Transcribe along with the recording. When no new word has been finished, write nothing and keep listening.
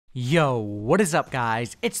Yo, what is up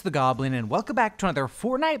guys? It's the Goblin and welcome back to another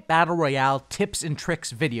Fortnite Battle Royale tips and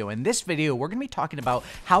tricks video. In this video, we're going to be talking about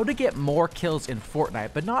how to get more kills in Fortnite,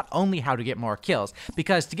 but not only how to get more kills,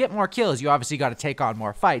 because to get more kills, you obviously got to take on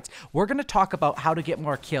more fights. We're going to talk about how to get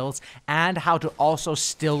more kills and how to also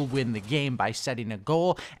still win the game by setting a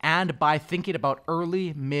goal and by thinking about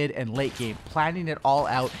early, mid, and late game, planning it all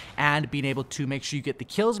out and being able to make sure you get the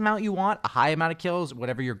kills amount you want, a high amount of kills,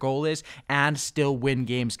 whatever your goal is, and still win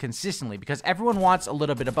games consistently, because everyone wants a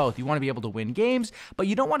little bit of both. You want to be able to win games, but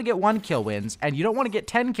you don't want to get 1 kill wins, and you don't want to get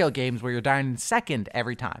 10 kill games where you're dying in second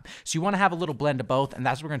every time. So you want to have a little blend of both, and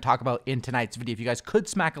that's what we're going to talk about in tonight's video. If you guys could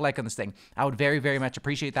smack a like on this thing, I would very, very much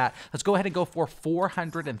appreciate that. Let's go ahead and go for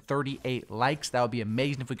 438 likes. That would be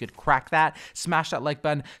amazing if we could crack that. Smash that like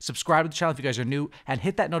button, subscribe to the channel if you guys are new, and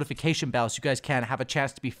hit that notification bell so you guys can have a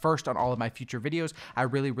chance to be first on all of my future videos. I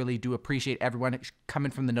really, really do appreciate everyone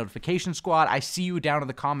coming from the notification squad. I see you down in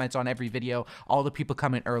the comments on every video, all the people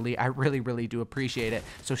coming early. I really, really do appreciate it.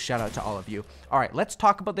 So shout out to all of you. All right, let's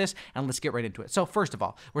talk about this and let's get right into it. So first of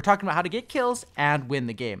all, we're talking about how to get kills and win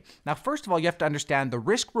the game. Now, first of all, you have to understand the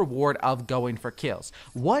risk reward of going for kills.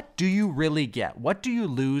 What do you really get? What do you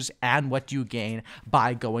lose and what do you gain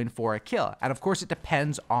by going for a kill? And of course, it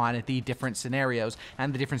depends on the different scenarios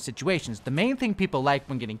and the different situations. The main thing people like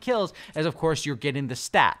when getting kills is, of course, you're getting the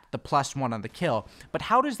stat, the +1 on the kill. But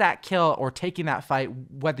how does that kill or taking that fight,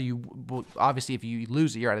 whether you, well, obviously if you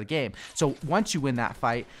lose it, you're out of the game. So once you win that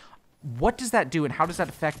fight, what does that do and how does that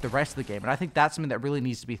affect the rest of the game? And I think that's something that really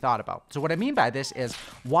needs to be thought about. So what I mean by this is,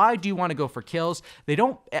 why do you want to go for kills? They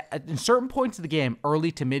don't, in certain points of the game,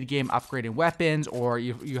 early to mid game, upgrading weapons, or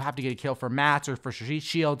you have to get a kill for mats or for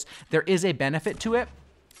shields, there is a benefit to it.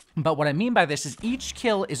 But what I mean by this is each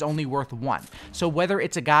kill is only worth 1. So whether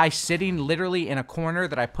it's a guy sitting literally in a corner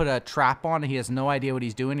that I put a trap on and he has no idea what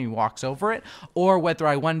he's doing and he walks over it, or whether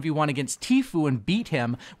I 1v1 against Tfue and beat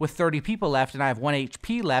him with 30 people left and I have 1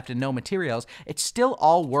 HP left and no materials, it's still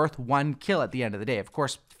all worth 1 kill at the end of the day. Of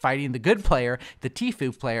course, fighting the good player, the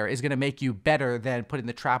Tfue player, is going to make you better than putting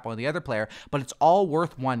the trap on the other player, but it's all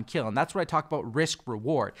worth 1 kill. And that's what I talk about risk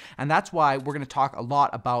reward. And that's why we're going to talk a lot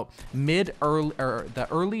about the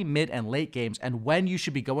early, mid, and late games and when you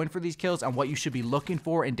should be going for these kills and what you should be looking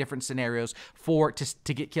for in different scenarios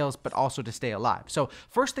to get kills, but also to stay alive. So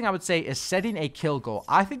first thing I would say is setting a kill goal.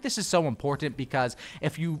 I think this is so important because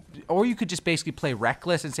you could just basically play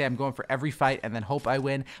reckless and say I'm going for every fight and then hope I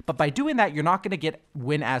win. But by doing that, you're not going to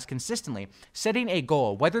win as consistently. Setting a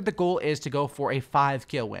goal, whether the goal is to go for a 5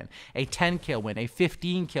 kill win, a 10 kill win, a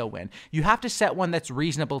 15 kill win, you have to set one that's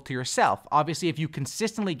reasonable to yourself. Obviously, if you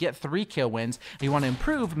consistently get 3 kill wins and you want to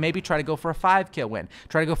improve, maybe try to go for a 5 kill win,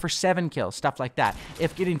 try to go for 7 kills, stuff like that.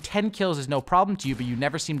 If getting 10 kills is no problem to you, but you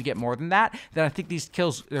never seem to get more than that, then I think these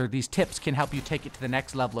kills or these tips can help you take it to the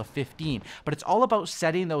next level of 15. But it's all about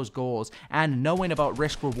setting those goals and knowing about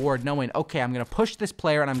risk reward, knowing, okay, I'm going to push this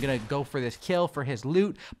player and I'm going to go for this kill for his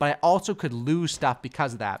loot, but I also could lose stuff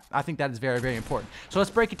because of that. I think that is very, very important. So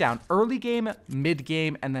let's break it down. Early game, mid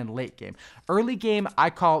game, and then late game. Early game,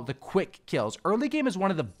 I call the quick kills. Early game is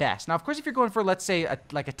one of the best. Now, of course, if you're going for, let's say,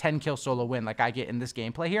 like a 10 kill solo win like I get in this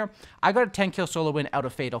gameplay here, I got a 10 kill solo win out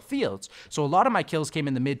of Fatal Fields. So a lot of my kills came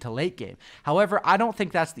in the mid to late game. However, I don't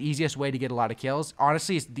think that's the easiest way to get a lot of kills.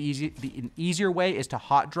 Honestly, it's an easier way is to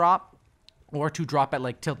hot drop, or to drop at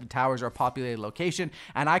like tilted towers or a populated location.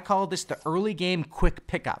 And I call this the early game quick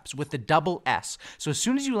pickups with the double S. So as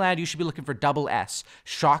soon as you land, you should be looking for double S,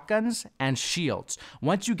 shotguns and shields.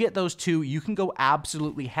 Once you get those two, you can go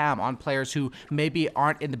absolutely ham on players who maybe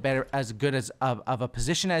aren't in the as good of a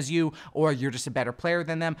position as you, or you're just a better player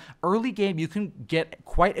than them. Early game, you can get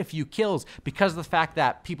quite a few kills because of the fact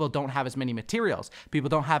that people don't have as many materials, people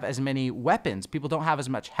don't have as many weapons, people don't have as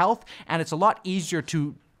much health, and it's a lot easier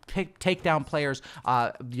to take down players.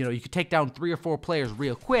 You could take down 3 or 4 players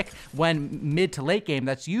real quick. When mid to late game,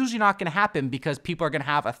 that's usually not going to happen because people are going to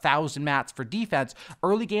have 1,000 mats for defense.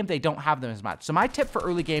 Early game, they don't have them as much. So my tip for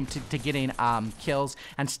early game to getting kills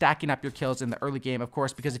and stacking up your kills in the early game, of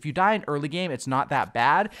course, because if you die in early game, it's not that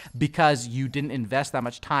bad because you didn't invest that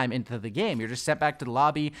much time into the game. You're just sent back to the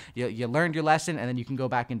lobby, you learned your lesson, and then you can go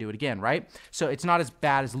back and do it again, right? So it's not as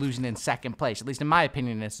bad as losing in second place. At least in my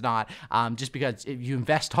opinion, it's not. Just because if you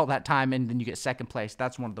invest all that time and then you get second place,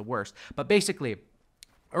 that's one of the worst. But basically,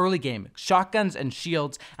 Early game, shotguns and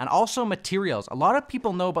shields, and also materials. A lot of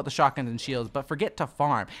people know about the shotguns and shields, but forget to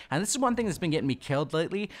farm. And this is one thing that's been getting me killed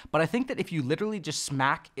lately, but I think that if you literally just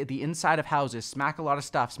smack the inside of houses, smack a lot of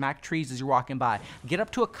stuff, smack trees as you're walking by, get up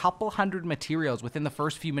to a couple hundred materials within the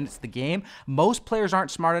first few minutes of the game. Most players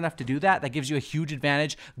aren't smart enough to do that. That gives you a huge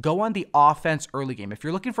advantage. Go on the offense early game. If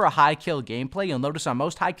you're looking for a high kill gameplay, you'll notice on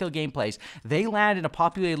most high kill gameplays, they land in a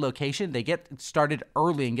populated location, they get started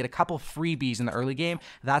early and get a couple freebies in the early game.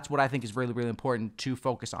 That's what I think is really, really important to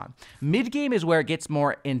focus on. Mid-game is where it gets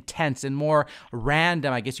more intense and more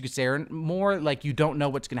random, I guess you could say, or more like you don't know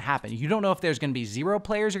what's going to happen. You don't know if there's going to be 0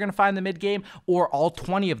 players you're going to find in the mid-game, or all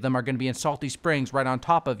 20 of them are going to be in Salty Springs right on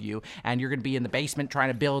top of you, and you're going to be in the basement trying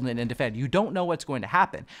to build and defend. You don't know what's going to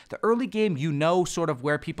happen. The early game, you know sort of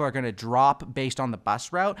where people are going to drop based on the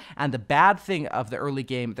bus route, and the bad thing of the early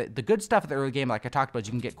game, the good stuff of the early game, like I talked about,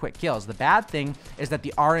 you can get quick kills. The bad thing is that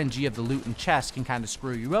the RNG of the loot and chest can kind of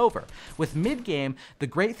screw you over. With mid-game, the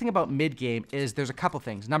great thing about mid-game is there's a couple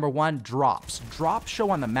things. Number one, drops. Drops show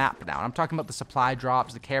on the map now. I'm talking about the supply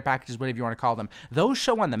drops, the care packages, whatever you want to call them. Those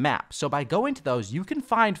show on the map. So by going to those, you can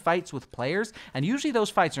find fights with players, and usually those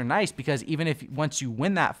fights are nice because even if once you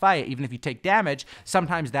win that fight, even if you take damage,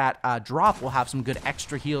 sometimes that drop will have some good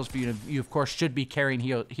extra heals for you. You, of course, should be carrying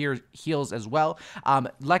heals as well.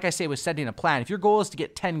 Like I say, with setting a plan, if your goal is to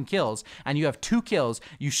get 10 kills and you have 2 kills,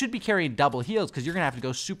 you should be carrying double heals because you're going to have to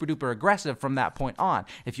go super duper aggressive from that point on.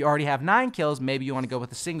 If you already have 9 kills, maybe you want to go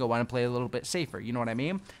with a single one and play a little bit safer. You know what I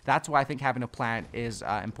mean? That's why I think having a plan is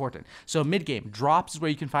important. So mid-game, drops is where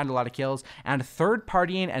you can find a lot of kills, and third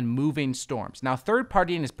partying and moving storms. Now, third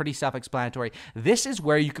partying is pretty self-explanatory. This is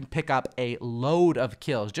where you can pick up a load of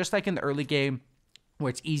kills, just like in the early game, where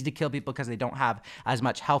it's easy to kill people because they don't have as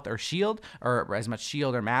much health or shield, or as much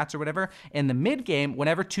shield or mats or whatever. In the mid game,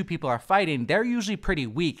 whenever 2 people are fighting, they're usually pretty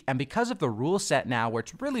weak, and because of the rule set now, where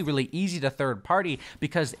it's really, really easy to third party,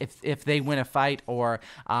 because if they win a fight, or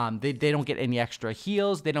they don't get any extra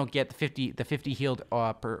heals, they don't get the 50 healed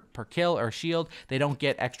per kill or shield, they don't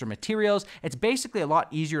get extra materials. It's basically a lot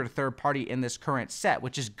easier to third party in this current set,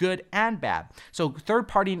 which is good and bad. So third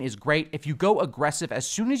partying is great. If you go aggressive, as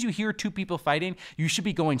soon as you hear 2 people fighting, you should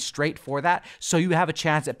be going straight for that, so you have a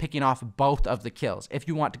chance at picking off both of the kills if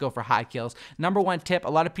you want to go for high kills. Number one tip, a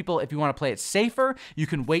lot of people, if you want to play it safer, you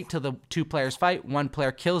can wait till the 2 players fight, 1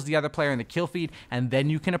 player kills the other player in the kill feed, and then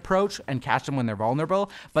you can approach and catch them when they're vulnerable.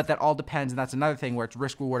 But that all depends, and that's another thing where it's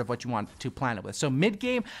risk reward of what you want to plan it with. So mid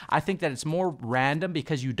game, I think that it's more random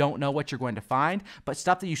because you don't know what you're going to find, but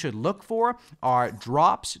stuff that you should look for are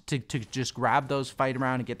drops to just grab those, fight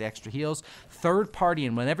around and get the extra heals. Third party,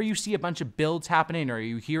 and whenever you see a bunch of builds happening or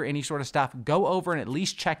you hear any sort of stuff, go over and at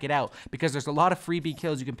least check it out, because there's a lot of freebie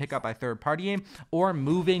kills you can pick up by third partying. Or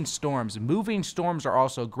moving storms. Moving storms are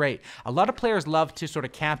also great. A lot of players love to sort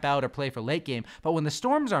of camp out or play for late game, but when the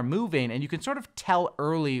storms are moving, and you can sort of tell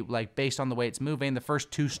early, like based on the way it's moving, the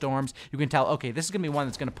first 2 storms, you can tell, okay, this is gonna be one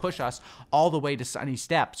that's gonna push us all the way to Sunny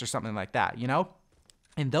Steps or something like that, you know?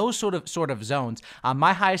 In those sort of zones,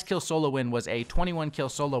 my highest kill solo win was a 21 kill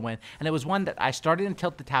solo win, and it was one that I started in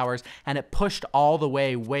Tilt the Towers, and it pushed all the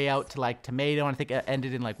way out to like Tomato, and I think it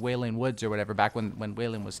ended in like Wailing Woods or whatever, back when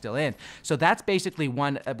Wailing was still in. So that's basically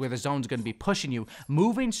one where the zone's going to be pushing you.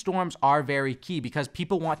 Moving storms are very key because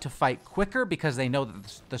people want to fight quicker because they know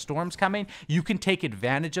that the storm's coming. You can take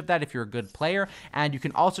advantage of that if you're a good player, and you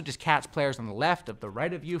can also just catch players on the left, of the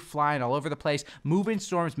right of you, flying all over the place. Moving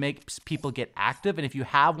storms makes people get active, and if you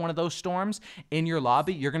have one of those storms in your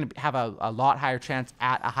lobby, you're going to have a lot higher chance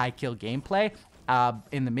at a high kill gameplay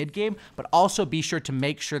in the mid game, but also be sure to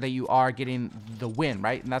make sure that you are getting the win,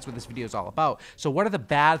 right? And that's what this video is all about. So what are the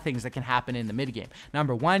bad things that can happen in the mid game?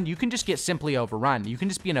 Number one, you can just get simply overrun. You can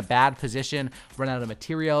just be in a bad position, run out of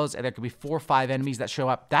materials, and there could be 4 or 5 enemies that show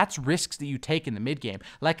up. That's risks that you take in the mid game.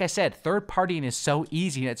 Like I said, third partying is so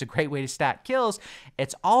easy, and it's a great way to stack kills.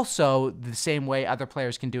 It's also the same way other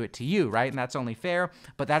players can do it to you, right? And that's only fair,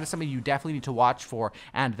 but that is something you definitely need to watch for,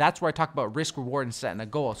 and that's where I talk about risk reward and setting a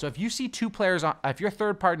goal. So if you see 2 players on, if you're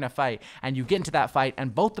third party in a fight and you get into that fight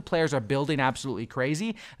and both the players are building absolutely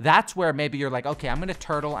crazy, that's where maybe you're like, okay, I'm going to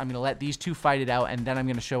turtle, I'm going to let these 2 fight it out, and then I'm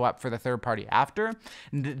going to show up for the third party after.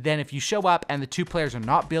 Then if you show up and the 2 players are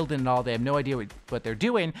not building at all, they have no idea what they're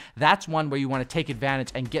doing, that's one where you want to take advantage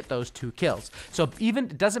and get those 2 kills. So even,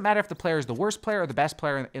 it doesn't matter if the player is the worst player or the best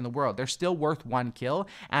player in the world, they're still worth 1 kill,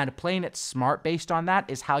 and playing it smart based on that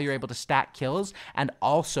is how you're able to stack kills and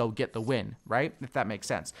also get the win, right? If that makes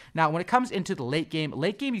sense. Now, when it comes into the late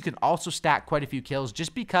game, you can also stack quite a few kills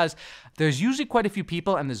just because there's usually quite a few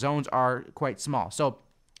people and the zones are quite small. So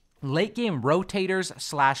Late game rotators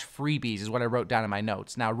slash freebies is what I wrote down in my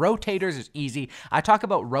notes. Now, rotators is easy. I talk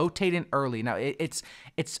about rotating early. Now, it's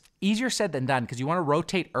easier said than done because you want to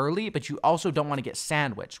rotate early, but you also don't want to get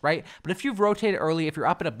sandwiched, right? But if you've rotated early, if you're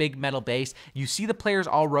up at a big metal base, you see the players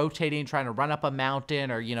all rotating, trying to run up a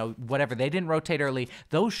mountain or, you know, whatever. They didn't rotate early.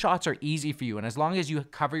 Those shots are easy for you. And as long as you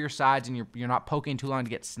cover your sides and you're not poking too long to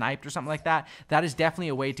get sniped or something like that, that is definitely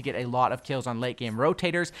a way to get a lot of kills on late game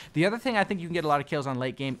rotators. The other thing I think you can get a lot of kills on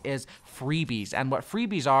late game is freebies. And what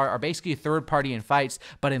freebies are basically third party in fights,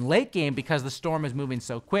 but in late game, because the storm is moving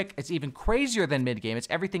so quick, it's even crazier than mid game. It's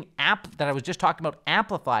everything that I was just talking about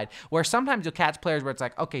amplified, where sometimes you'll catch players where it's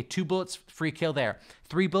like, okay, 2 bullets, free kill there.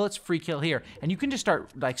 3 bullets, free kill here. And you can just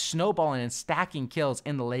start like snowballing and stacking kills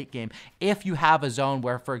in the late game if you have a zone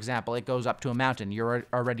where, for example, it goes up to a mountain. You're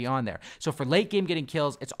already on there. So for late game getting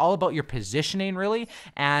kills, it's all about your positioning really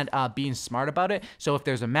and being smart about it. So if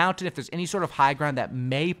there's a mountain, if there's any sort of high ground that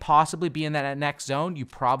may possibly be in that next zone, you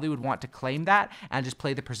probably would want to claim that and just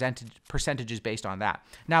play the percentages based on that.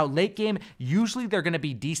 Now, late game, usually they're going to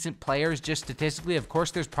be decent players just statistically. Of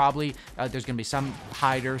course, there's probably, there's going to be some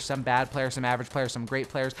hiders, some bad players, some average players, some great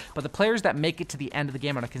players, but the players that make it to the end of the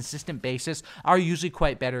game on a consistent basis are usually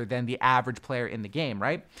quite better than the average player in the game,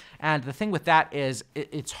 right? And the thing with that is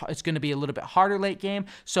it's going to be a little bit harder late game.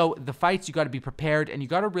 So the fights, you got to be prepared and you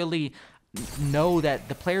got to really know that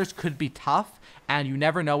the players could be tough and you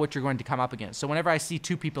never know what you're going to come up against. So whenever I see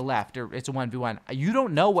 2 people left or it's a 1v1, you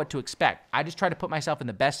don't know what to expect. I just try to put myself in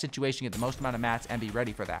the best situation, get the most amount of mats, and be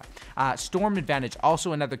ready for that. Storm advantage,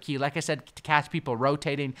 also another key. Like I said, to catch people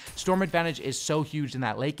rotating, storm advantage is so huge in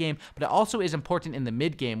that late game, but it also is important in the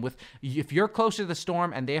mid game. If you're closer to the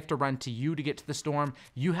storm and they have to run to you to get to the storm,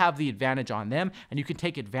 you have the advantage on them, and you can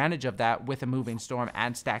take advantage of that with a moving storm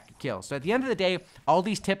and stack your kills. So at the end of the day, all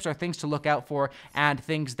these tips are things to look out for and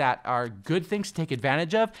things that are good things to take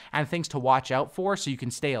advantage of and things to watch out for so you can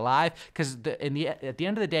stay alive, because at the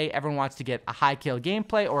end of the day, everyone wants to get a high kill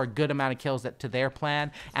gameplay or a good amount of kills to their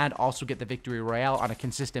plan and also get the victory royale on a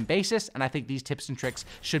consistent basis. And I think these tips and tricks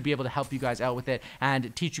should be able to help you guys out with it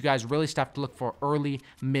and teach you guys really stuff to look for early,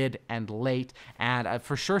 mid, and late. And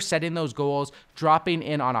for sure, setting those goals, dropping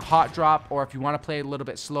in on a hot drop, or if you want to play a little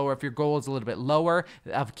bit slower, if your goal is a little bit lower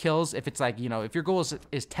of kills, if it's like, you know, if your goal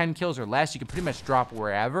is 10 kills or less, you can pretty much drop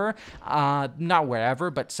wherever. Not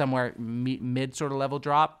wherever, but somewhere mid sort of level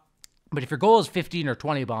drop. But if your goal is 15 or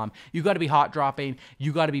 20 bomb, you got to be hot dropping.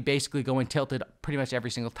 You got to be basically going tilted pretty much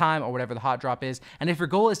every single time or whatever the hot drop is. And if your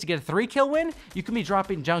goal is to get a 3 kill win, you can be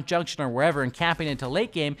dropping junk junction or wherever and camping into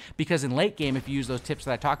late game, because in late game, if you use those tips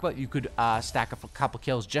that I talk about, you could stack a couple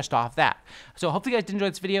kills just off that. So hopefully you guys did enjoy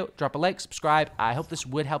this video. Drop a like, subscribe. I hope this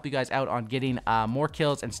would help you guys out on getting more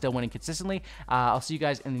kills and still winning consistently. I'll see you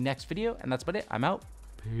guys in the next video, and that's about it. I'm out.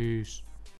 Peace.